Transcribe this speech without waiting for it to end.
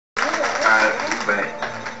ride back.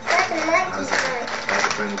 What's the monkey doing?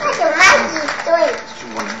 What's the monkey doing? She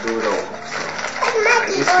want to do it over. So What's the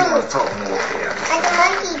monkey I guess doing? she want to talk more. Yeah, What's the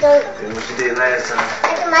monkey doing? than what she did last time.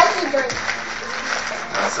 What's the monkey doing?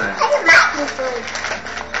 I'm saying. What's the monkey doing?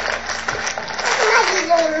 What's the monkey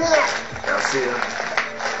doing here? Y'all see her?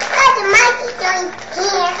 What's the monkey doing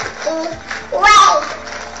here? Way.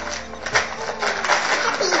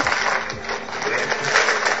 Happy. Yeah.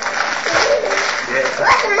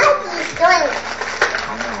 What's the monkey doing? I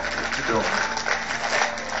don't know. What you doing?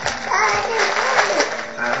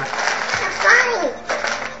 I'm Huh? fine.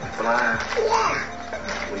 You flying? Yeah.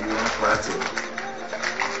 Where you want to fly to?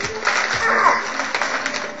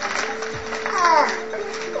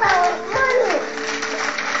 Well, mommy.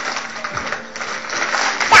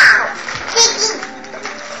 Down. Diggy.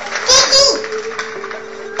 Diggy.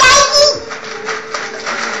 Diggy.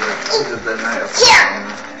 She just doesn't have Here.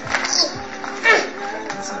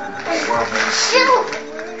 Shoot.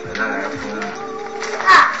 And I have fun.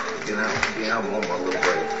 Get out on my little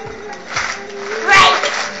break. Break.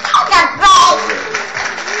 Take a break.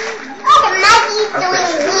 What the monkey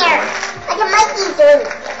doing here? What the monkey doing?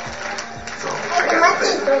 So What I the got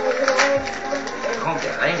monkey to doing here?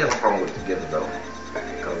 I ain't got no problem with it together though.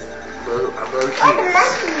 Cause I love What the kids.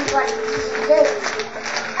 monkey doing?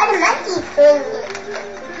 What the monkey doing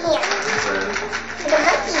here? So, What the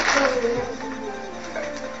monkey doing here?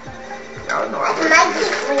 y'all know I What the love monkey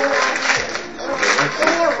kids. doing here?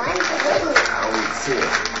 I always see it.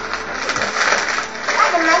 What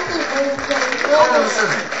the monkey doing I don't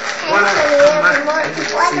understand. Why not? I get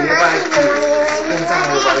to see everybody kids. Spend time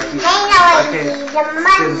with everybody kids. I can't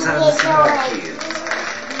spend time to see my kids.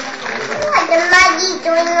 What the monkey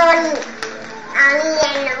doing on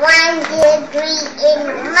and 1, 2, 3 in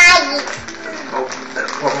Maggie? Oh,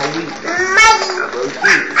 that's for my week. Maggie, I love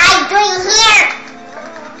kids. I doing here.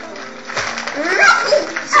 Maggie,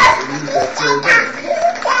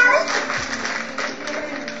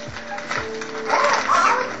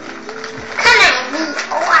 come at me,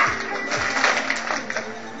 or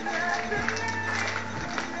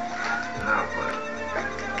Nah, but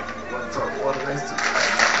want to talk water next to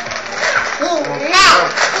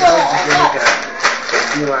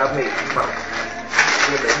you know I made you mouth.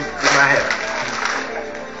 Do my hair.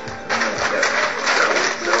 That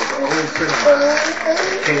was the only friend of mine.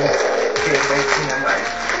 Came back to my life.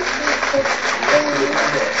 Look at my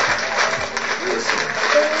hair. Listen.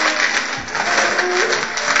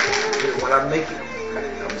 When I make it,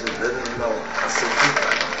 I'm just letting them know I still think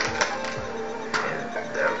about them. And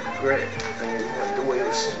that regret thing went the way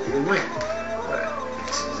it went. But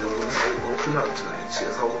she just wouldn't open up to me. She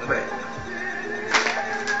was holding back.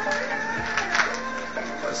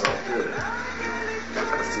 That's all good.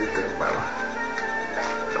 I still think about her.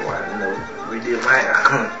 That's why I know redid my hair.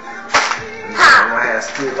 My hair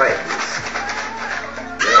still like this.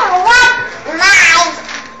 what? My,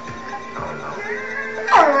 I don't know.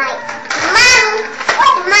 Mom,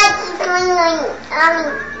 what monkey doing on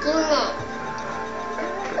dinner?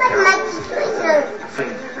 What monkey doing on? I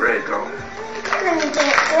think ready to go. I'm gonna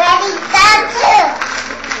get ready to go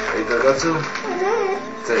Ready to go too?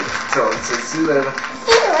 too. See you later.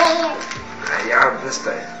 See you later. Hey, y'all have a blessed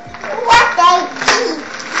day. What they eat?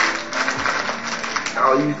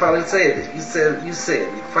 Oh, you finally said it. You said it. You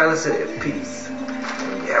finally said it. Peace.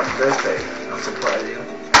 You have a blessed day. I'm so proud of you.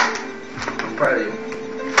 I'm proud of you.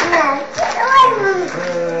 No, get away from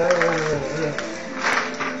me.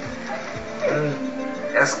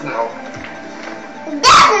 Eskimo.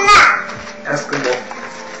 That's enough. Eskimo.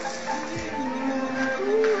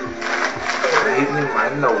 You hit me in my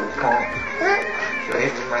nose, punk. You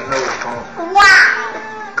hit me in my nose, punk. Why?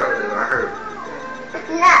 Cause it hurt.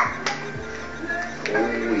 No.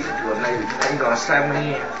 Oh, now you gonna slap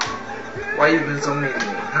me in? Why you been so mean to me,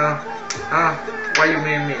 huh? Huh? Why you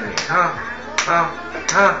been mean to me, huh? Huh?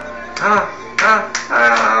 Huh? Huh? Huh?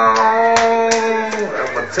 Oh,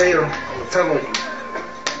 I'm gonna tell you. I'm gonna tell you.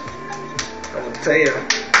 I'm gonna tell you.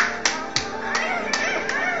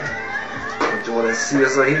 Jordan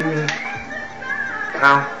seriously hit me?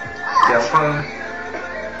 Huh? You have fun?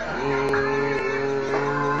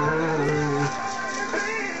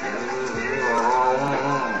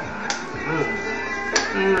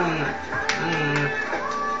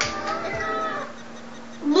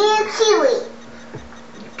 You kiwi.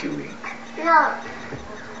 Kiwi. No.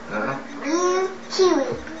 Huh? You kiwi.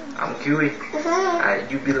 I'm Kiwi.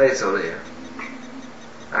 Alright, you be late over there.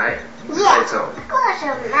 Alright? You be Yeah. late over. Of course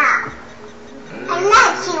I'm not. I'm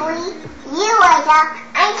not kiwi. You are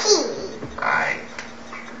I'm kiwi. Alright.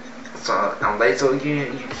 So I'm late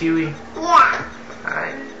again. You Kiwi? Yeah.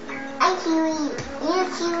 Alright. I'm I'm Kiwi. You're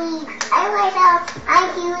Kiwi. I'm myself. I'm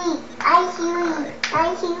Kiwi. I'm Kiwi.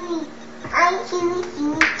 I'm Kiwi. I'm Kiwi.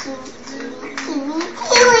 Kiwi. Kiwi. Kiwi.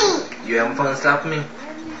 Kiwi. You having fun stopping me?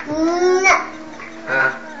 No.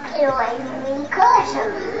 Huh? It was really close to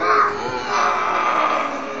my mouth.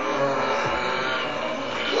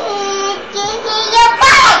 Give me your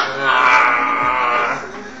butt.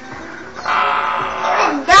 It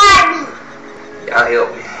was Darby. Y'all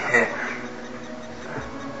help me.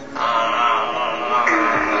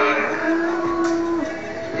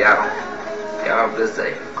 Y'all have a good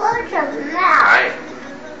day. Close your mouth. Alright.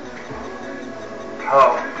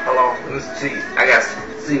 Hold on. Let me see. I gotta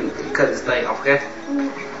see you cut this thing off, okay? You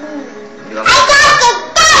know I got the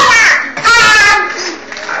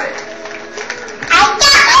Alright. I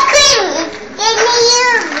got the cream. Give me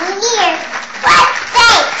your here.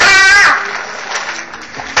 What's that?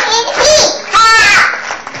 It's heat.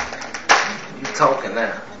 You talking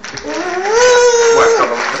now. What, so I'm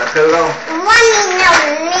gonna cut it off? Mommy, no,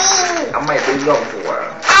 me. I might leave it on for a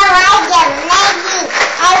while. I like it, lady.